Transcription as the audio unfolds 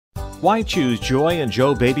Why choose Joy &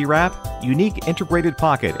 Joe Baby Wrap? Unique integrated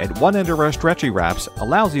pocket at one end of our stretchy wraps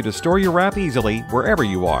allows you to store your wrap easily wherever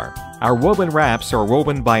you are. Our woven wraps are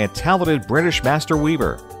woven by a talented British master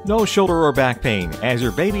weaver. No shoulder or back pain as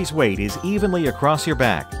your baby's weight is evenly across your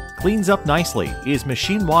back. Cleans up nicely, is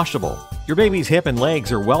machine washable. Your baby's hip and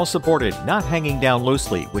legs are well supported, not hanging down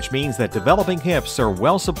loosely, which means that developing hips are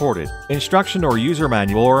well supported. Instruction or user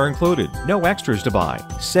manual are included, no extras to buy.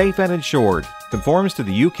 Safe and insured. Conforms to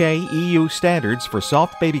the UK EU standards for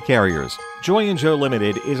soft baby carriers. Joy & Joe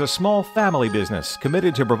Limited is a small family business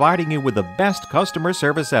committed to providing you with the best customer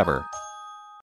service ever.